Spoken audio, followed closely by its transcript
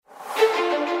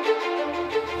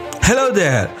Hello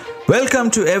there. Welcome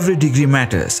to Every Degree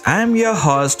Matters. I am your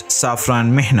host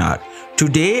Safran Mehnat.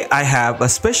 Today I have a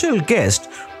special guest,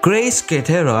 Grace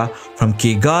Gatera from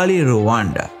Kigali,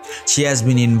 Rwanda. She has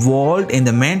been involved in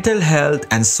the mental health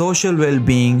and social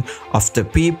well-being of the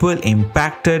people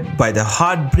impacted by the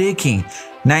heartbreaking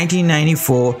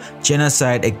 1994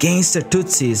 genocide against the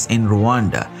Tutsis in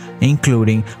Rwanda,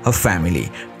 including her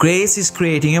family. Grace is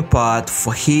creating a path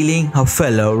for healing her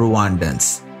fellow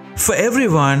Rwandans. For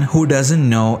everyone who doesn't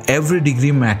know Every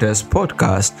Degree Matters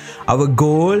podcast, our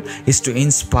goal is to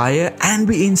inspire and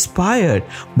be inspired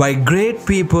by great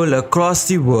people across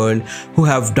the world who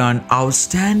have done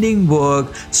outstanding work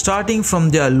starting from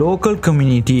their local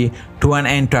community to an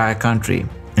entire country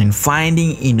in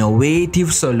finding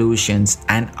innovative solutions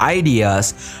and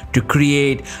ideas to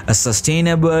create a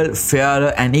sustainable,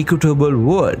 fairer and equitable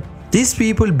world. These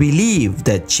people believe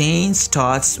that change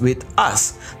starts with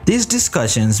us. These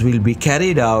discussions will be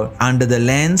carried out under the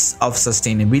lens of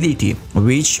sustainability,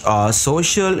 which are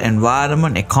social,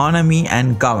 environment, economy,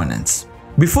 and governance.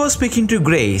 Before speaking to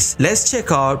Grace, let's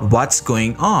check out what's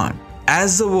going on.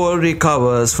 As the world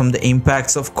recovers from the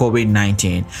impacts of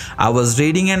COVID-19, I was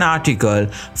reading an article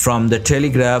from The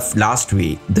Telegraph last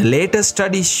week. The latest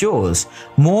study shows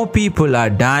more people are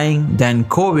dying than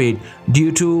COVID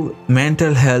due to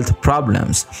mental health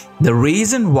problems. The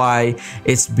reason why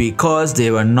is because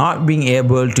they were not being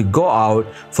able to go out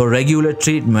for regular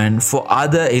treatment for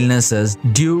other illnesses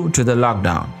due to the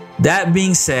lockdown. That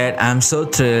being said, I'm so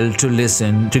thrilled to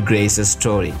listen to Grace's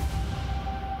story.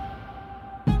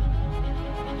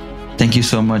 Thank you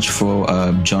so much for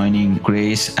joining,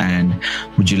 Grace. And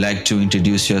would you like to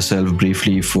introduce yourself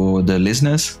briefly for the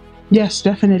listeners? Yes,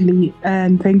 definitely.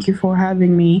 And thank you for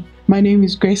having me. My name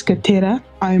is Grace Gatera.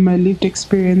 I'm a lived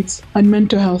experience and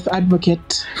mental health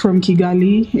advocate from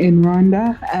Kigali in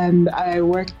Rwanda, and I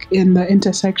work in the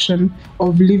intersection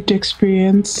of lived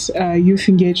experience, youth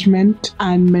engagement,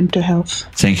 and mental health.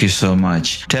 Thank you so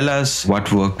much. Tell us, what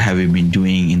work have you been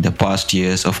doing in the past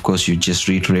years? Of course, you just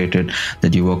reiterated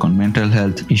that you work on mental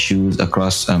health issues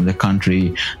across the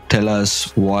country. Tell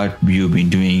us what you've been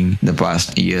doing the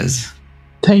past years.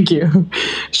 Thank you.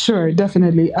 Sure,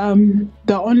 definitely.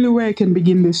 The only way I can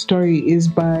begin this story is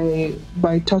by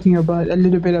talking about a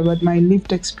little bit about my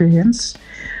lived experience.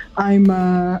 I'm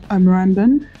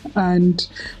Rwandan, and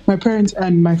my parents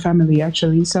and my family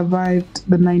actually survived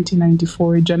the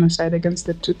 1994 genocide against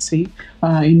the Tutsi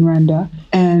in Rwanda,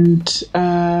 and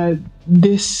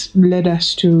this led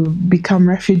us to become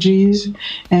refugees,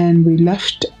 and we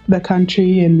left the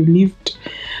country and we lived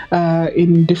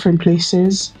in different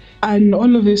places. And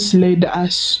all of this led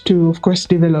us to, of course,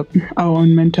 develop our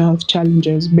own mental health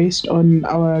challenges based on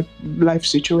our life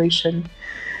situation.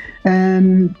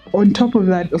 And on top of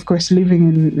that, of course, living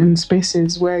in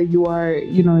spaces where you are,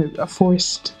 a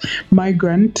forced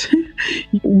migrant.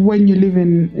 When you live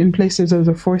in places as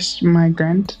a forced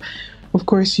migrant, of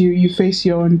course, you face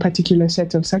your own particular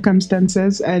set of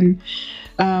circumstances, and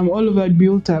all of that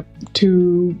built up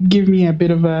to give me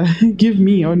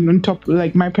on top,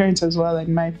 like my parents as well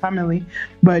and my family,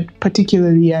 but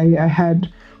particularly I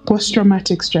had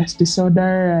post-traumatic stress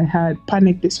disorder, I had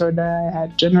panic disorder, I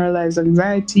had generalized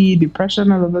anxiety,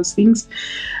 depression, all of those things.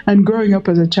 And growing up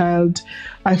as a child,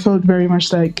 I felt very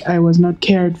much like I was not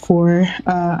cared for,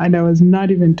 and I was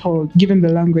not even given the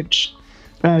language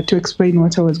to explain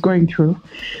what I was going through.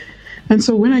 And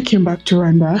so when I came back to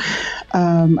Rwanda,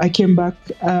 I came back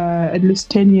at least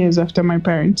 10 years after my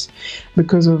parents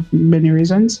because of many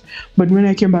reasons. But when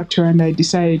I came back to Rwanda, I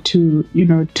decided to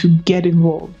get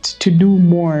involved, to do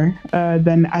more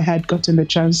than I had gotten the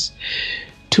chance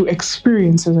to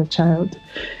experience as a child.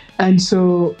 And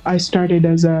so I started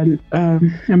as a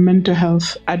mental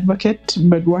health advocate,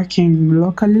 but working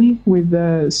locally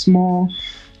with small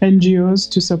NGOs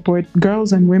to support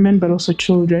girls and women, but also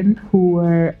children who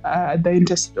were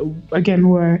who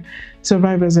were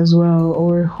survivors as well,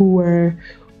 or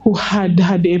who had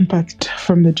the impact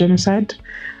from the genocide.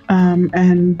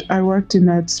 And I worked in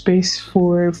that space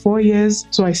for 4 years.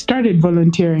 So I started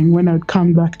volunteering when I would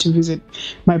come back to visit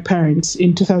my parents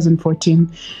in 2014.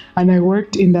 And I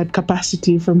worked in that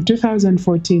capacity from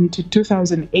 2014 to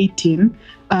 2018.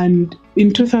 And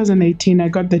in 2018, I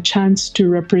got the chance to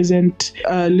represent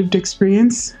lived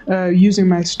experience using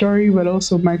my story, but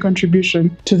also my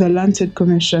contribution to the Lancet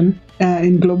Commission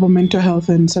in Global Mental Health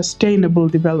and Sustainable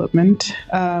Development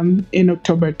in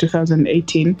October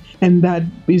 2018. And that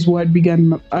is what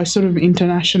began a sort of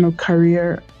international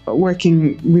career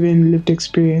working within lived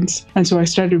experience. And so I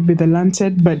started with the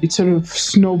Lancet, but it sort of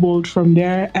snowballed from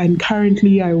there. And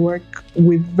currently I work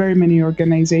with very many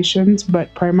organizations,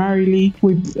 but primarily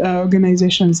with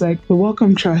organizations like the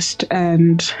Wellcome Trust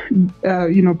and,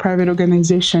 private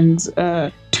organizations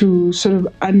to sort of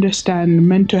understand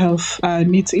mental health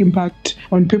and its impact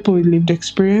on people with lived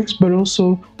experience, but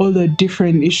also all the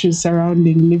different issues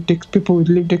surrounding people with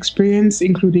lived experience,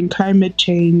 including climate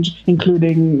change,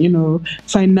 including,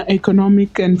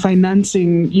 economic and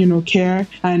financing, care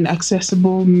and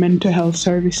accessible mental health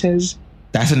services.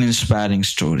 That's an inspiring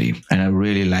story, and I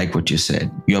really like what you said.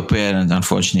 Your parents,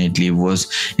 unfortunately, was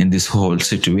in this whole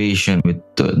situation with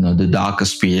the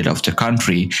darkest period of the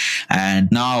country, and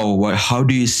now how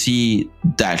do you see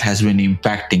that has been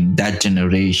impacting that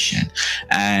generation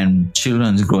and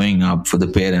children's growing up for the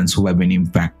parents who have been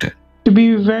impacted? To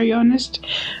be very honest,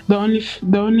 the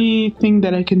only thing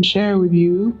that I can share with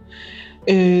you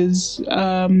is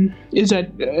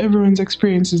that everyone's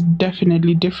experience is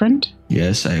definitely different.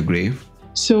 Yes, I agree.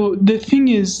 So the thing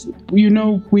is, we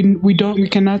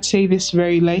cannot say this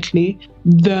very lightly.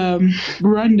 The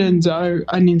Rwandans are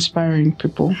uninspiring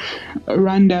people.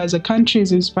 Rwanda as a country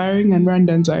is inspiring, and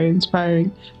Rwandans are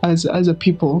inspiring as a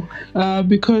people.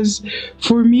 Because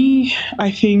for me,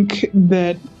 I think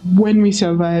that when we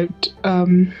survived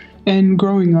and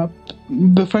growing up,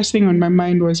 the first thing on my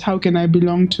mind was, how can I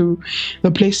belong to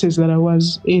the places that I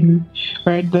was in,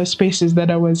 right? The spaces that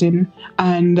I was in.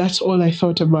 And that's all I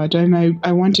thought about. And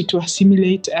I wanted to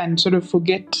assimilate and sort of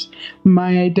forget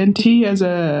my identity as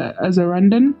a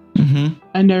Rwandan. Mm-hmm.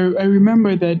 And I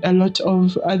remember that a lot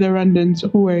of other Rwandans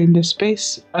who were in the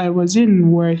space I was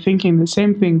in were thinking the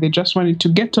same thing. They just wanted to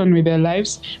get on with their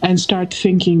lives and start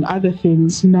thinking other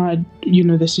things, not,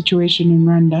 the situation in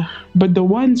Rwanda. But the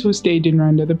ones who stayed in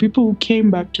Rwanda, the people who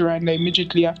came back to Rwanda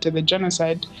immediately after the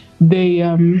genocide, they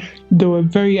were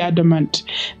very adamant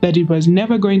that it was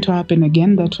never going to happen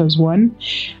again. That was one.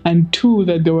 And two,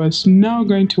 that there was now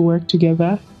going to work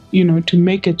together, to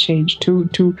make a change,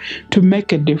 to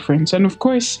make a difference. And of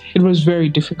course, it was very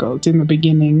difficult in the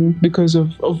beginning because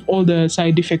of all the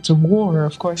side effects of war.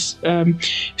 Of course,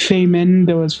 famine,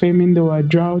 there were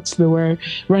droughts,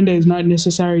 Rwanda is not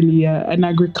necessarily an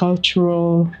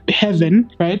agricultural heaven,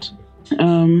 right?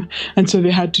 And so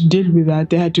they had to deal with that.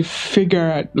 They had to figure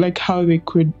out how they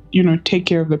could, take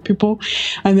care of the people.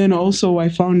 And then also I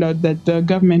found out that the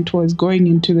government was going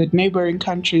into the neighboring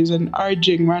countries and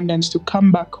urging Rwandans to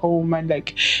come back home and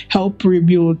help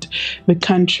rebuild the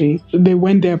country. They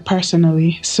went there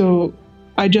personally. So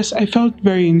I felt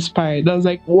very inspired. I was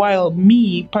while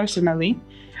me personally,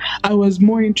 I was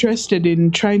more interested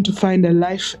in trying to find a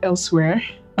life elsewhere.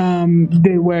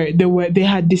 They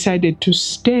had decided to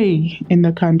stay in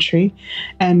the country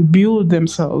and build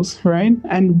themselves, right?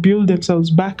 And build themselves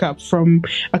back up from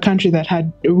a country that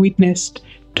had witnessed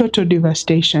total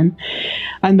devastation,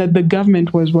 and that the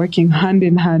government was working hand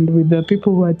in hand with the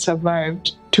people who had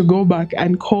survived to go back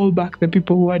and call back the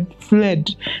people who had fled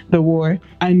the war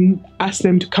and ask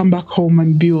them to come back home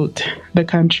and build the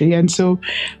country. And so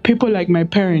people like my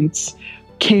parents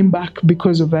came back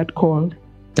because of that call.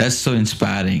 That's so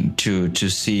inspiring to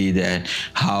see that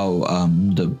how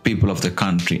the people of the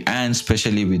country, and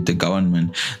especially with the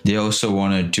government, they also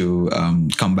wanted to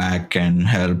come back and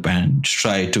help and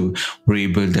try to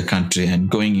rebuild the country and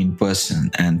going in person.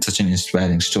 And such an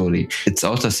inspiring story. It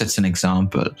also sets an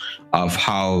example of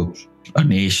how a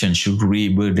nation should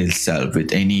rebuild itself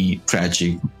with any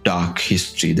tragic, dark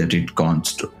history that it gone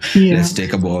through. Yeah. Let's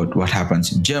take about what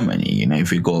happens in Germany.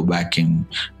 If we go back in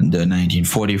the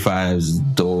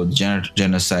 1945s, the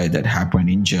genocide that happened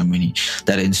in Germany,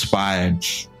 that inspired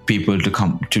people to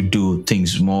come to do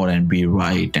things more and be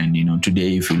right. And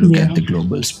today if you look at the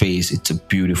global space, it's a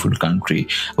beautiful country,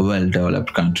 a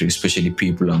well-developed country. Especially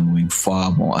people are moving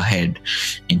far more ahead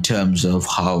in terms of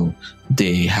how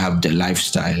they have their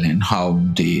lifestyle and how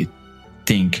they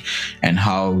think and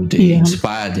how they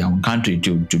inspire their own country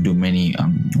to do many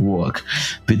work.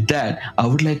 With that, I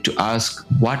would like to ask,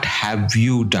 what have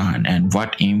you done and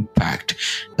what impact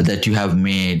that you have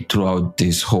made throughout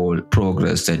this whole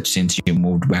progress that since you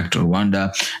moved back to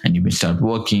Rwanda and you've been start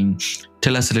working?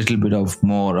 Tell us a little bit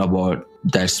more about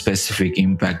that specific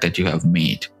impact that you have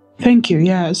made. Thank you.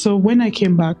 Yeah. So when I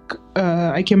came back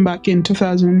in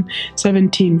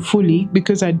 2017 fully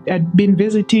because I'd been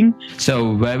visiting.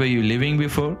 So where were you living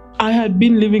before? I had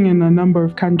been living in a number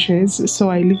of countries.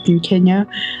 So I lived in Kenya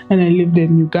and I lived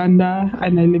in Uganda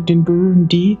and I lived in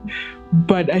Burundi,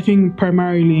 but I think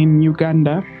primarily in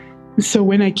Uganda. So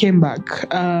when I came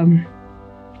back,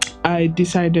 I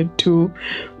decided to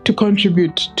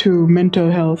contribute to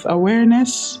mental health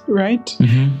awareness, right?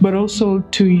 But also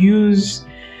to use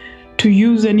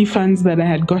any funds that I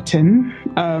had gotten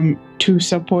to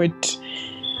support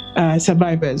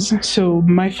survivors. So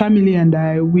my family and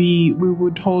I, we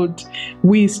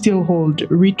still hold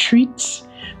retreats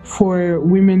for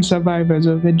women survivors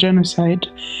of the genocide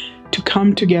to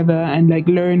come together and like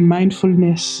learn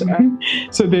mindfulness.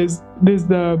 So there's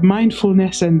the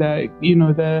mindfulness and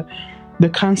the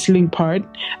counseling part,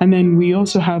 and then we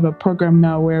also have a program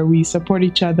now where we support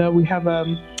each other. We have a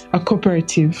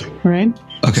cooperative, right?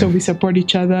 Okay. So we support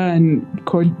each other and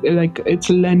it's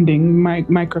lending,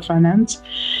 microfinance,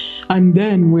 and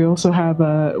then we also have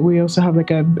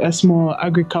like a small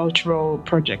agricultural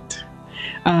project.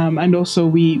 And also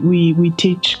we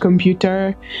teach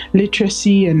computer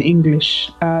literacy and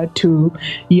English to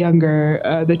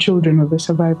the children of the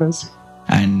survivors.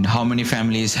 And how many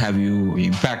families have you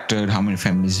impacted? How many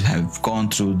families have gone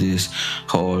through this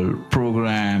whole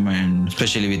program? And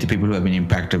especially with the people who have been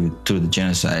impacted through the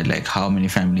genocide, like how many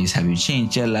families have you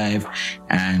changed their life?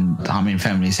 And how many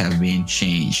families have been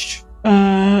changed?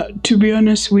 To be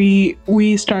honest, we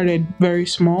started very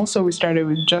small. So we started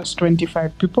with just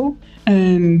 25 people.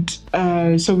 And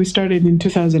so we started in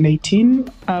 2018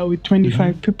 with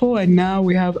 25 people, and now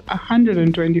we have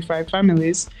 125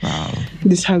 families. Wow.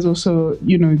 This has also,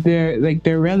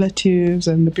 their relatives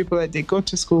and the people that they go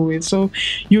to school with. So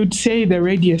you'd say the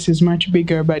radius is much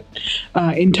bigger, but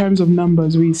in terms of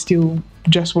numbers, we still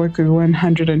just work with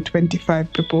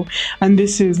 125 people, and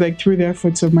this is like through the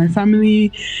efforts of my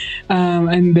family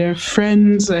and their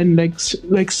friends and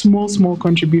like small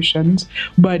contributions.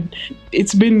 But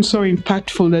it's been so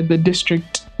impactful that the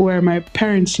district where my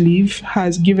parents live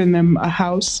has given them a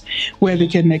house where they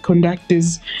can like conduct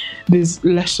these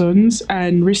lessons,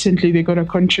 and recently they got a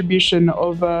contribution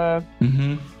of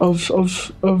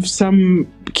some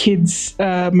kids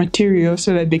material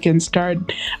so that they can start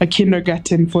a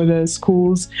kindergarten for the schools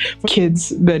for kids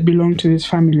that belong to these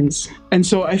families. And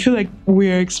so I feel like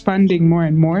we're expanding more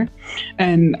and more,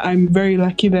 and I'm very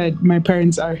lucky that my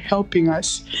parents are helping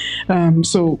us.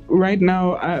 So right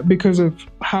now, because of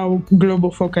how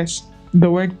global focused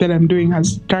the work that I'm doing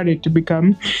has started to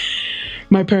become,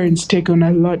 my parents take on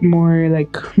a lot more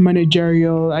like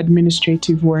managerial,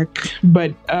 administrative work,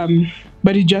 but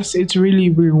it's really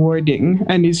rewarding,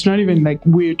 and it's not even like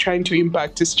we're trying to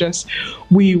impact. It's just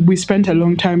we spent a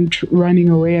long time running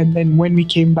away, and then when we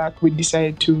came back, we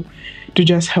decided to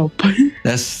just help.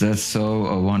 That's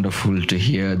so wonderful to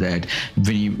hear that.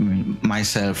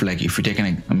 Myself, like if you take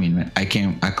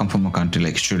I come from a country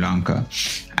like Sri Lanka,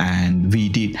 and we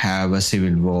did have a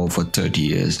civil war for 30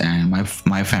 years, and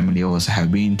my family also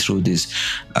have been through this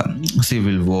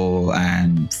civil war,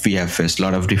 and we have faced a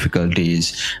lot of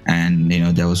difficulties. And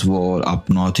there was war up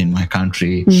north in my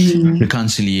country.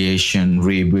 Reconciliation,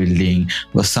 rebuilding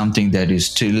was something that is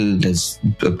still there's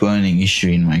a burning issue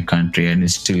in my country, and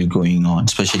it's still going on,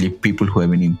 especially people who have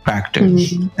been impacted.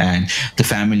 And the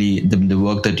family, the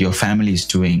work that your family is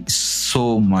doing is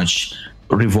so much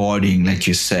rewarding, like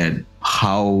you said,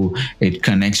 how it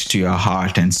connects to your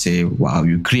heart and say, wow,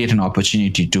 you create an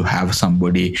opportunity to have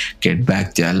somebody get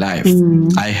back their life.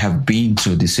 I have been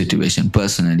through this situation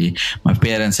personally. My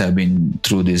parents have been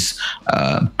through this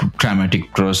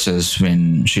traumatic process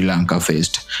when Sri Lanka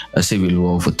faced a civil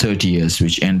war for 30 years,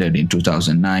 which ended in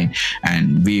 2009.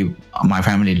 And my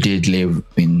family did live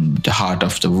in the heart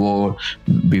of the war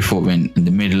before, when in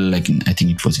the middle, I think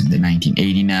it was in the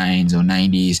 1989s or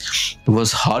 90s. It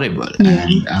was horrible.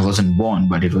 And I wasn't born,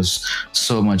 but it was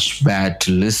so much bad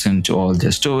to listen to all their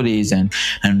stories, and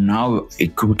now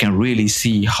we can really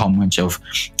see how much of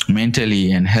mental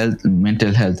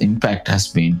health impact has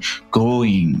been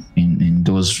growing in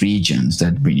those regions that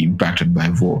have been impacted by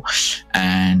war.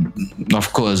 And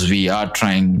of course we are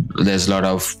trying, there's a lot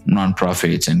of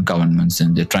non-profits and governments,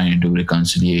 and they're trying to do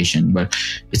reconciliation, but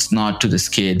it's not to the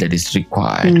scale that is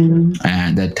required,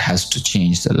 and that has to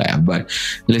change the life. But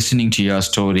listening to your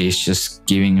story is just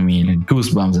giving me like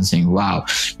goosebumps and saying, wow,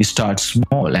 you start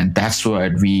small. And that's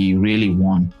what we really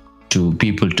want to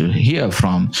people to hear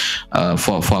from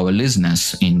for our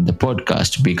listeners in the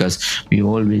podcast, because we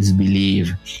always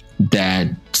believe that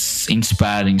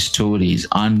inspiring stories,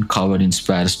 uncovered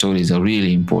inspired stories are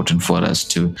really important for us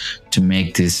to to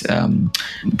make this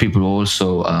people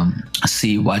also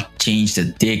see what change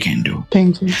that they can do.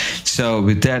 Thank you. So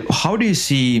with that, how do you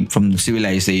see from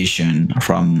civilization,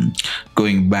 from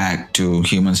going back to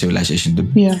human civilization,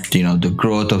 the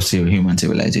growth of human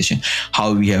civilization,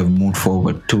 how we have moved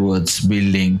forward towards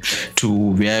building to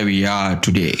where we are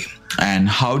today? And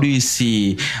how do you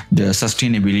see the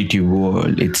sustainability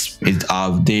world?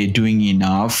 Are they doing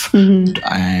enough?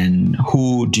 And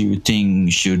who do you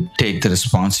think should take the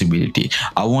responsibility?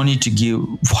 I want you to give,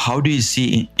 how do you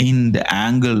see in the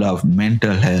angle of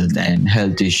mental health and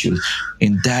health issues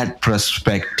in that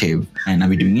perspective? And are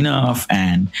we doing enough?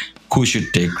 And who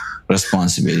should take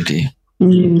responsibility?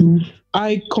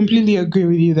 I completely agree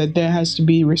with you that there has to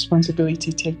be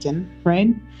responsibility taken,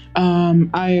 right?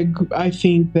 I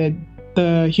think that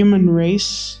the human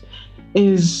race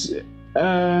is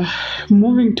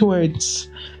moving towards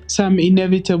some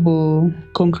inevitable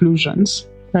conclusions,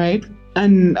 right?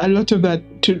 And a lot of that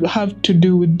have to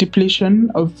do with depletion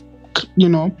of,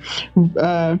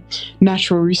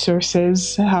 natural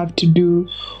resources, have to do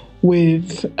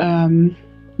with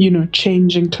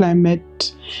changing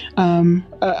climate.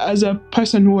 As a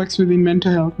person who works within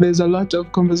mental health, there's a lot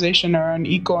of conversation around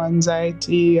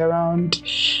eco-anxiety, around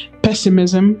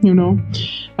pessimism,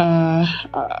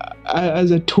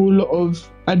 as a tool of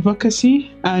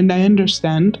advocacy, and I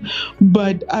understand.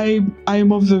 But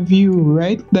I'm of the view,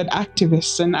 right, that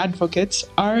activists and advocates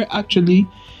are actually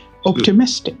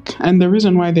optimistic. And the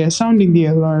reason why they're sounding the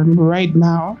alarm right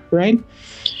now, right,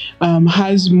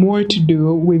 has more to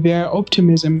do with their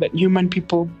optimism that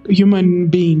human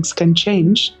beings can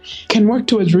change, can work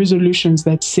towards resolutions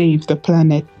that save the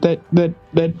planet, that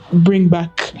bring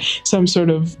back some sort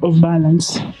of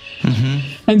balance.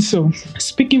 And so,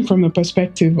 speaking from the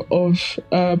perspective of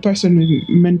a person with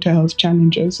mental health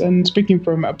challenges, and speaking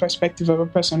from a perspective of a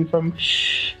person from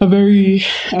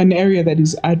an area that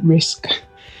is at risk,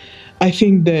 I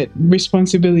think that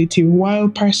responsibility, while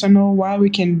personal, while we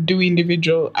can do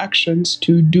individual actions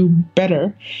to do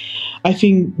better, I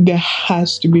think there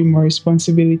has to be more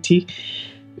responsibility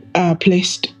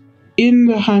placed in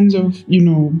the hands of,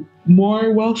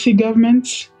 more wealthy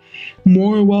governments,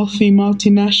 more wealthy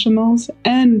multinationals,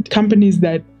 and companies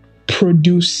that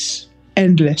produce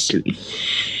endlessly.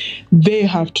 They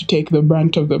have to take the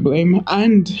brunt of the blame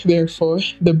and therefore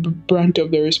the brunt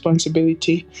of the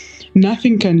responsibility.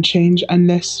 Nothing can change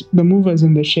unless the movers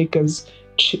and the shakers,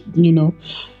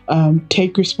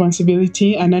 take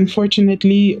responsibility. And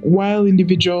unfortunately, while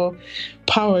individual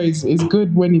power is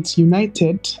good when it's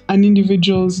united, an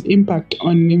individual's impact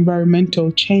on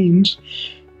environmental change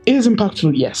is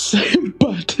impactful, yes,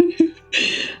 but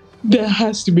there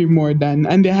has to be more done,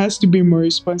 and there has to be more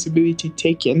responsibility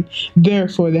taken.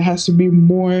 Therefore, there has to be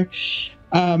more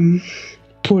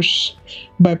push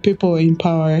by people in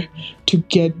power to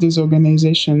get these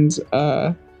organizations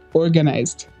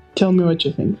organized. Tell me what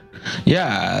you think.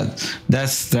 Yeah,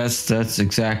 that's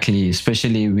exactly,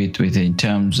 especially with in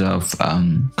terms of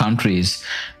countries,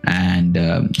 and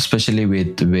especially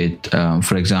with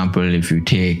for example, if you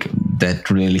take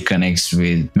that really connects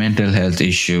with mental health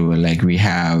issue, like we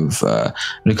have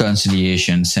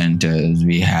reconciliation centers,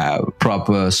 we have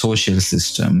proper social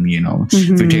system.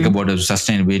 If you take about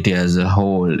sustainability as a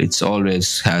whole, it's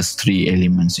always has three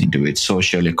elements into it: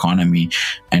 social, economy,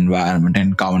 environment,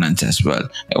 and governance as well.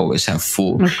 I always have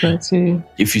four. Okay.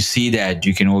 If you see that,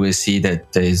 you can always see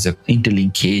that there is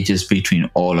interlinkages between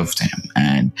all of them,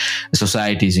 and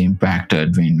society is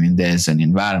impacted when there's an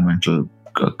environmental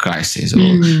crisis, or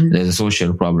there's a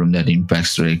social problem that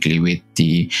impacts directly with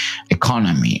the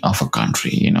economy of a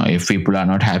country. If people are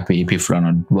not happy, people are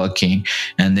not working,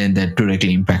 and then that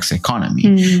directly impacts the economy.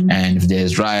 And if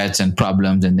there's riots and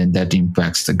problems, and then that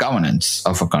impacts the governance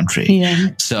of a country.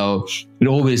 So it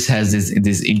always has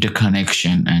this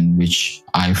interconnection, and which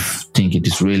I think it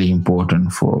is really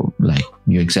important for, like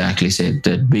you exactly said,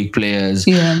 that big players,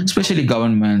 especially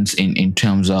governments, in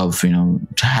terms of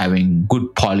having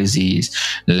good policies,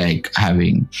 like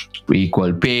having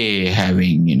equal pay,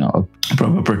 having a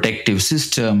proper protective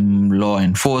system, law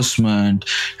enforcement,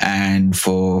 and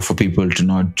for people to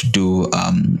not do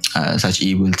such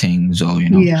evil things, or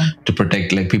to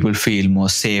protect, like people feel more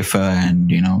safer,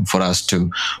 and for us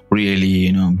to really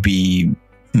be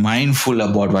mindful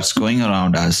about what's going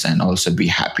around us and also be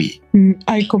happy.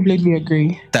 I completely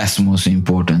agree. That's the most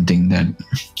important thing that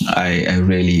I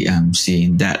really see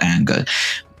in that angle.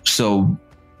 So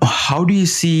how do you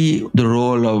see the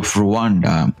role of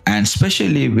Rwanda, and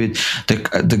especially with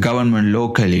the government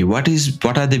locally? What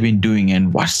have they been doing,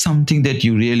 and what's something that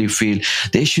you really feel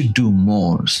they should do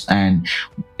more? And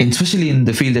especially in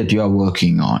the field that you are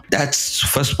working on? That's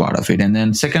first part of it. And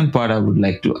then second part I would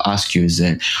like to ask you is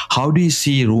that how do you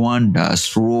see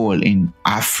Rwanda's role in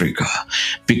Africa?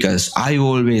 Because I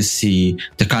always see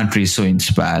the country so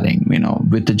inspiring,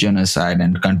 with the genocide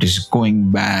and countries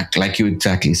going back, like you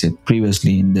exactly said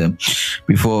previously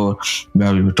before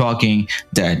while we were talking,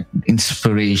 that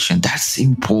inspiration, that's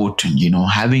important,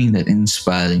 having that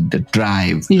inspiring, the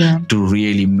drive to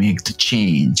really make the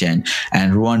change. And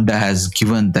Rwanda has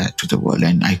given that to the world.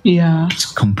 And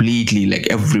it's completely like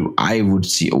I would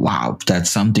see, wow, that's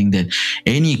something that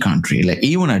any country, like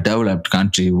even a developed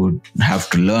country, would have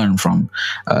to learn from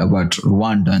what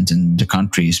Rwandans and the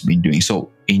country has been doing. So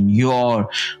in your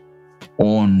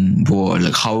own world,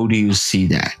 like how do you see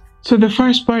that? So the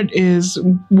first part is,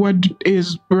 what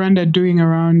is Rwanda doing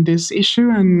around this issue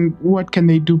and what can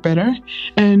they do better?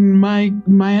 And my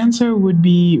answer would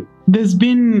be, there's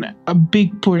been a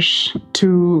big push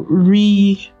to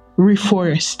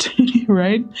reforest,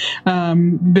 right?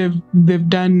 They've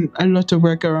done a lot of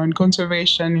work around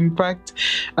conservation. In fact,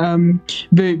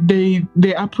 they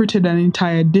uprooted an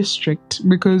entire district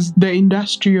because the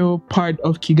industrial part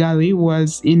of Kigali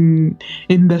was in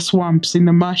the swamps, in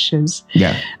the marshes.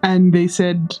 Yeah. And they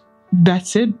said,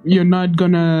 that's it. You're not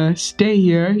gonna stay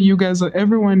here. You guys,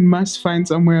 everyone must find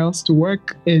somewhere else to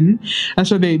work in. And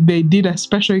so they did a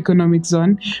special economic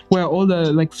zone where all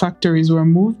the factories were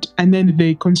moved, and then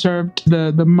they conserved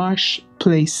the marsh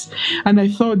place. And I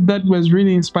thought that was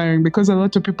really inspiring, because a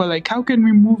lot of people are like, how can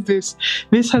we move this?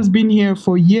 This has been here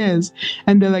for years.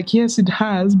 And they're like, yes, it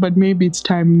has, but maybe it's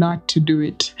time not to do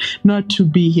it, not to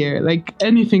be here. Like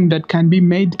anything that can be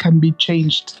made can be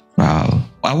changed. Wow.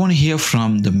 I want to hear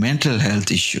from the mental health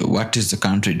issue. What is the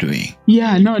country doing?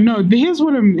 Yeah, no. This is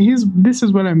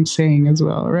what I'm saying as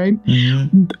well, right?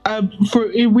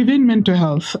 Mm-hmm. Within mental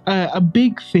health, a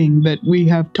big thing that we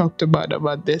have talked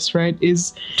about this, right,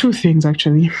 is two things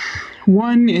actually.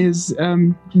 One is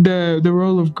the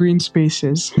role of green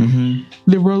spaces,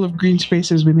 the role of green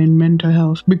spaces within mental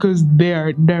health, because they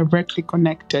are directly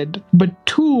connected. But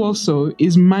two also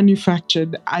is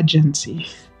manufactured agency,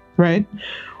 right?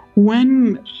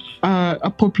 When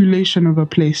a population of a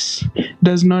place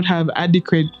does not have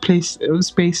adequate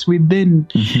space within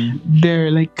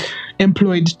their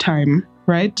employed time,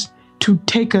 right? To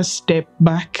take a step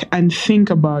back and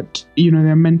think about,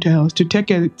 their mental health, to take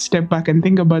a step back and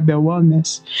think about their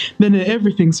wellness, then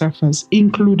everything suffers,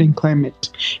 including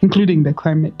the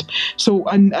climate. So,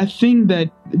 and a thing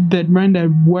that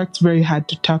Rwanda works very hard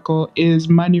to tackle is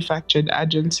manufactured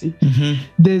agency.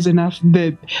 There's enough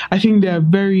that I think they are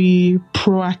very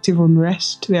proactive on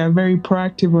rest. They are very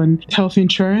proactive on health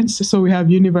insurance. So we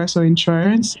have universal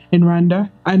insurance in Rwanda,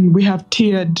 and we have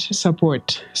tiered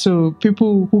support. So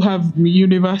people who have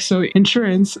universal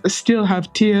insurance still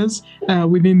have tiers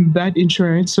within that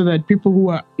insurance, so that people who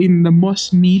are in the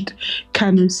most need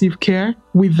can receive care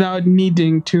without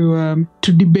needing to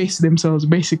debase themselves,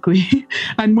 basically.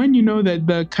 And when you know that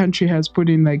the country has put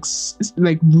in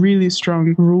really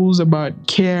strong rules about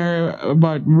care,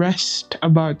 about rest,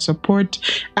 about support,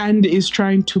 and is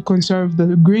trying to conserve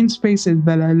the green spaces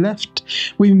that are left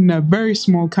within a very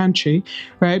small country,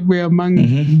 right? We're among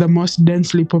the most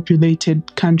densely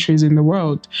populated countries in the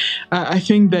world. I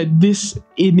think that this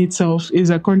in itself is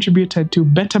a contributor to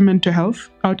better mental health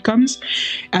outcomes,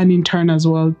 and in turn as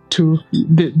well to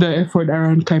the effort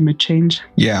around climate change.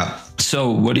 Yeah.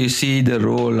 So what do you see the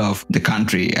role of the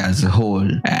country as a whole,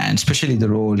 and especially the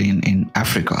role in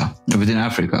Africa, within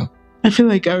Africa? I feel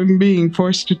like I'm being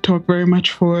forced to talk very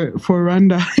much for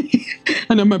Rwanda,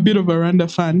 and I'm a bit of a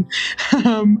Rwanda fan.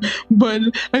 But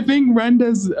I think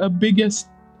Rwanda's biggest...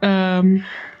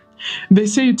 they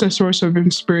say it's a source of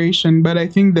inspiration, but I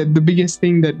think that the biggest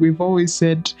thing that we've always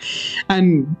said,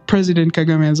 and President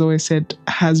Kagame has always said,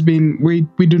 has been,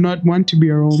 we do not want to be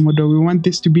a role model. We want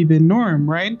this to be the norm,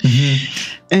 right?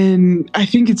 And I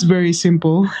think it's very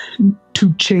simple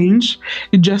to change.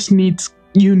 It just needs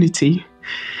unity.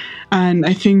 And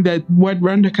I think that what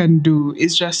Rwanda can do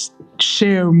is just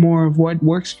share more of what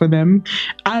works for them,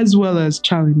 as well as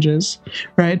challenges,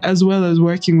 right? As well as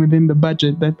working within the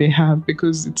budget that they have,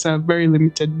 because it's a very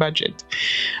limited budget,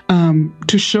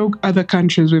 to show other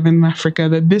countries within Africa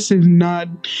that this is not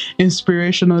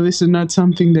inspirational. This is not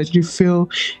something that you feel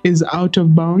is out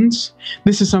of bounds.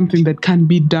 This is something that can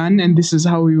be done, and this is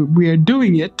how we are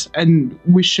doing it, and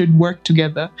we should work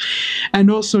together. And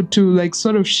also to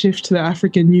sort of shift the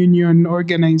African Union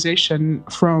organization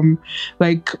from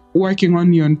working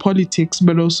only on politics,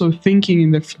 but also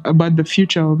thinking about the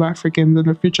future of Africans and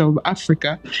the future of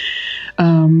Africa.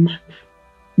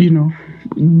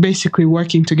 basically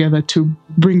working together to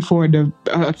bring forward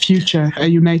a future, a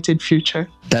united future.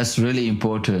 That's really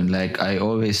important. Like I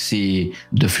always see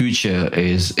the future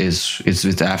is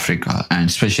with Africa, and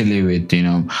especially with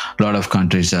a lot of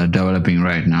countries are developing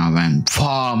right now, and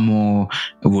far more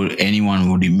would anyone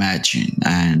would imagine.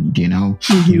 And you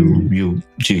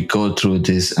go through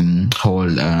this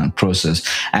whole process,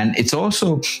 and it's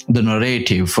also the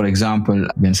narrative. For example,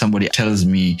 when somebody tells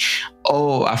me,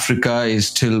 "Oh, Africa is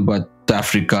still but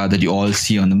Africa that you all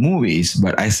see on the movies,"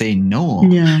 but I say no,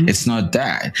 it's not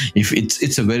that. If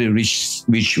it's a very rich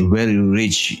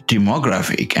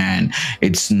demographic, and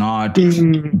it's not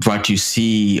what you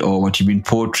see or what you've been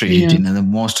portrayed. The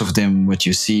most of them, what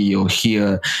you see or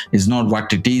hear, is not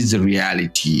what it is. The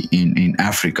reality in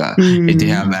Africa, they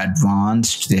have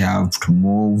advanced, they have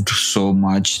moved so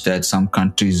much that some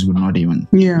countries would not even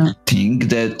think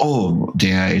that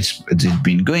it's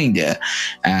been going there,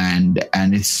 and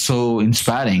it's so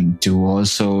inspiring to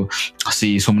also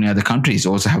see so many other countries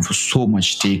also have so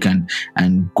much taken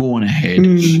and gone ahead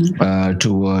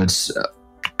towards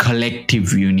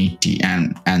collective unity,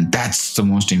 and that's the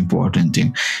most important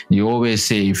thing. You always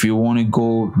say if you want to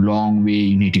go long way,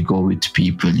 you need to go with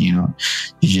people. You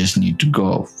just need to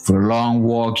go for a long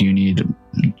walk. You need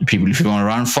people. If you want to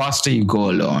run faster, you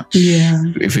go alone.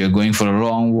 If you're going for a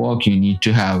long walk, you need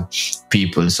to have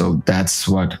people. So that's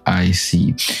what I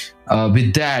see.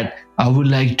 With that, I would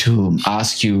like to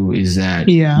ask you is that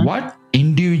what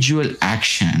individual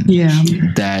action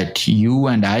that you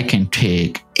and I can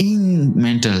take in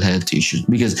mental health issues?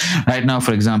 Because right now,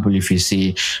 for example, if you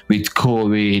see with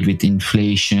COVID, with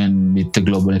inflation, with the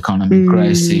global economic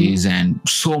crisis, and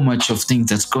so much of things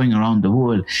that's going around the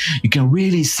world, you can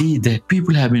really see that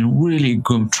people have been really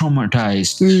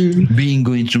traumatized,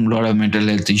 going through a lot of mental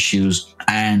health issues,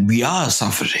 and we are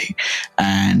suffering.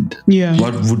 And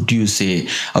what would you say?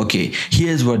 Okay,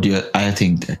 here's what I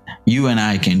think that you and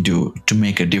I can do to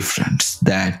make a difference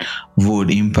that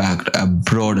would impact a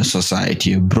broader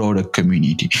society, a broader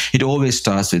community. It always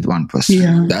starts with one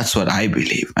person. That's what I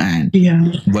believe. And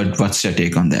what's your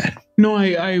take on that? No,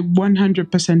 I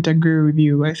 100% agree with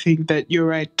you. I think that you're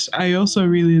right. I also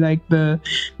really like the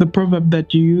proverb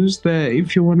that you use, that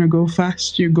if you want to go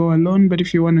fast, you go alone, but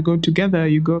if you want to go together,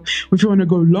 you go. If you want to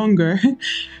go longer,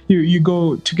 you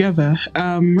go together.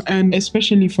 And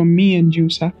especially for me and you,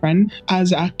 Safran,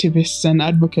 as activists and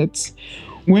advocates,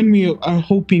 when we are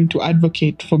hoping to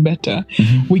advocate for better,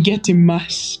 we get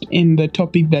immersed in the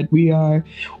topic that we are,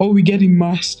 or we get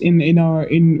immersed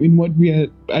in what we are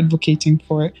advocating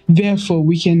for. Therefore,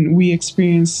 we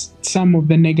experience some of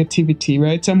the negativity,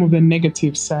 right? Some of the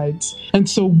negative sides. And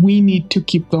so we need to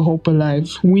keep the hope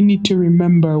alive. We need to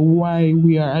remember why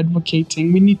we are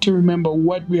advocating. We need to remember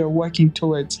what we are working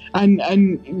towards.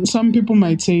 And some people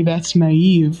might say that's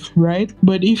naive, right?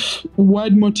 But if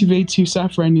what motivates you,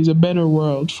 Safran, is a better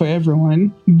world for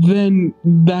everyone, then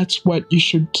that's what you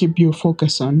should keep your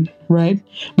focus on, right?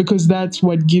 Because that's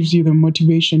what gives you the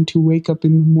motivation to wake up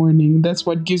in the morning. That's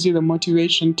what gives you the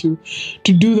motivation to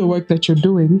do the work that you're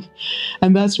doing.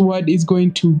 And that's what is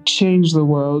going to change the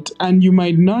world. And you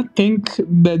might not think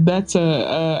that that's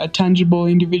a tangible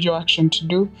individual action to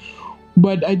do,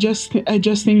 but I just think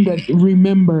that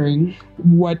remembering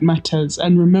what matters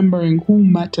and remembering who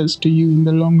matters to you in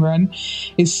the long run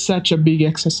is such a big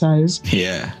exercise.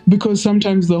 Yeah. Because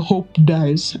sometimes the hope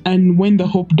dies. And when the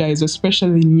hope dies,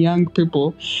 especially in young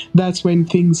people, that's when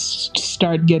things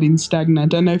start getting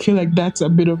stagnant. And I feel like that's a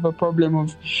bit of a problem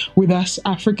with us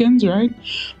Africans, right?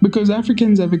 Because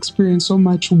Africans have experienced so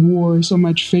much war, so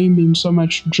much famine, so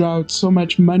much drought, so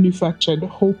much manufactured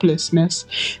hopelessness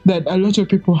that a lot of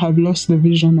people have lost the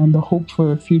vision and the hope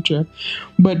for a future.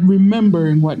 But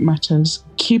remembering what matters,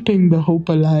 keeping the hope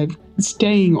alive,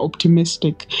 staying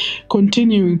optimistic,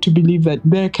 continuing to believe that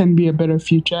there can be a better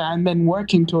future, and then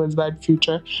working towards that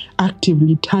future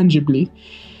actively, tangibly,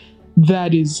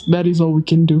 that is all we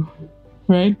can do,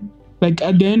 right? Like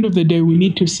at the end of the day, we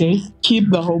need to say, keep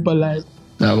the hope alive.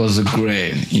 That was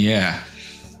great. Yeah.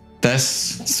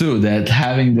 That's true, that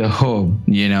having the hope,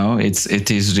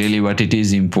 it is really what it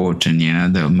is important,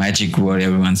 the magic word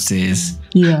everyone says,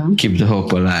 keep the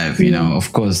hope alive.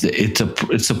 Of course,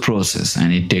 it's a process,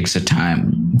 and it takes a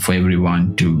time for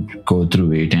everyone to go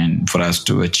through it and for us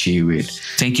to achieve it.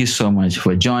 Thank you so much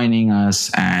for joining us,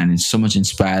 and it's so much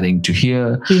inspiring to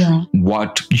hear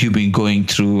what you've been going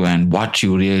through and what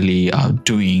you really are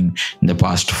doing in the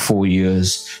past 4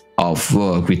 years of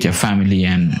work with your family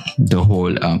and the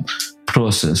whole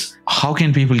process. how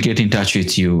can people get in touch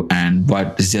with you, and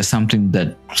what is there something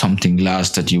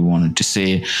last that you wanted to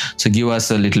say? So give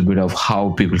us a little bit of how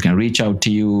people can reach out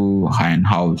to you and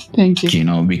how Thank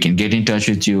you. We can get in touch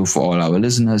with you for all our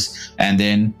listeners. And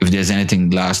then if there's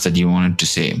anything last that you wanted to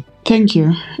say. Thank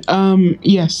you.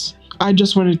 Yes, I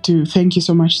just wanted to thank you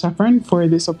so much, Safran, for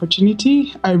this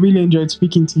opportunity. I really enjoyed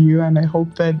speaking to you, and I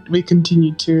hope that we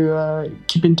continue to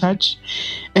keep in touch.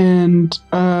 And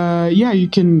you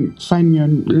can find me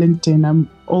on LinkedIn. I'm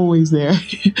always there.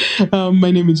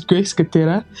 My name is Grace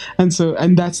Gatera,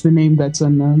 and that's the name that's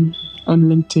on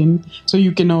LinkedIn. So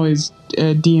you can always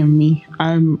DM me.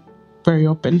 I'm very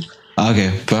open.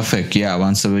 Okay, perfect. Yeah,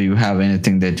 once ever you have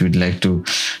anything that you'd like to,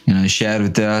 share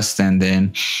with us, and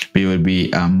then we will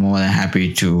be more than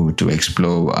happy to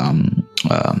explore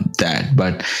that.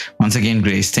 But once again,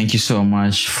 Grace, thank you so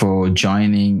much for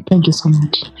joining. Thank you so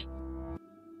much.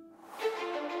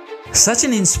 Such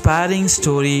an inspiring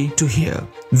story to hear.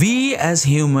 We as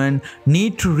humans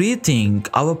need to rethink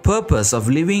our purpose of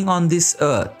living on this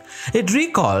earth. It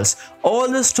recalls all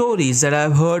the stories that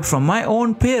I've heard from my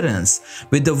own parents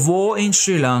with the war in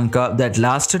Sri Lanka that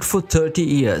lasted for 30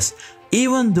 years.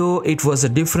 Even though it was a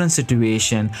different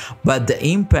situation, but the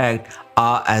impact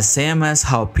are as same as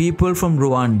how people from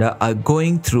Rwanda are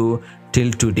going through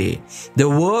till today. The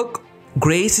work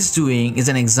Grace is doing is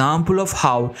an example of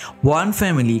how one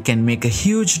family can make a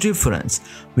huge difference.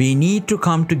 We need to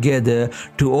come together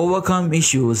to overcome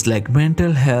issues like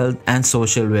mental health and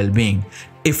social well-being.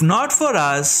 If not for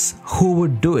us, who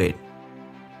would do it?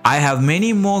 I have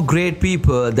many more great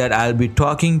people that I'll be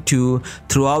talking to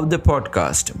throughout the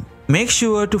podcast. Make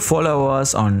sure to follow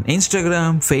us on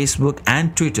Instagram, Facebook,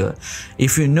 and Twitter.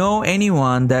 If you know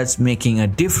anyone that's making a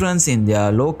difference in their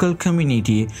local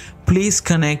community, please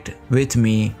connect with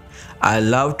me. I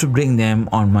love to bring them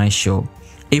on my show.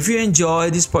 If you enjoy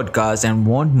this podcast and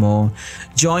want more,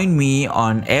 join me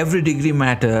on Every Degree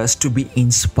Matters to be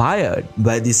inspired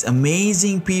by these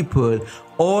amazing people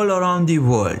all around the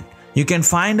world. You can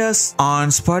find us on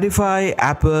Spotify,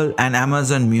 Apple, and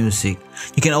Amazon Music.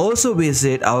 You can also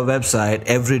visit our website,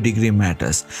 Every Degree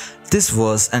Matters. This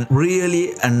was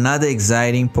really another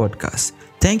exciting podcast.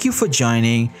 Thank you for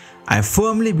joining. I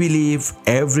firmly believe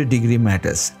every degree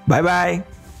matters. Bye-bye.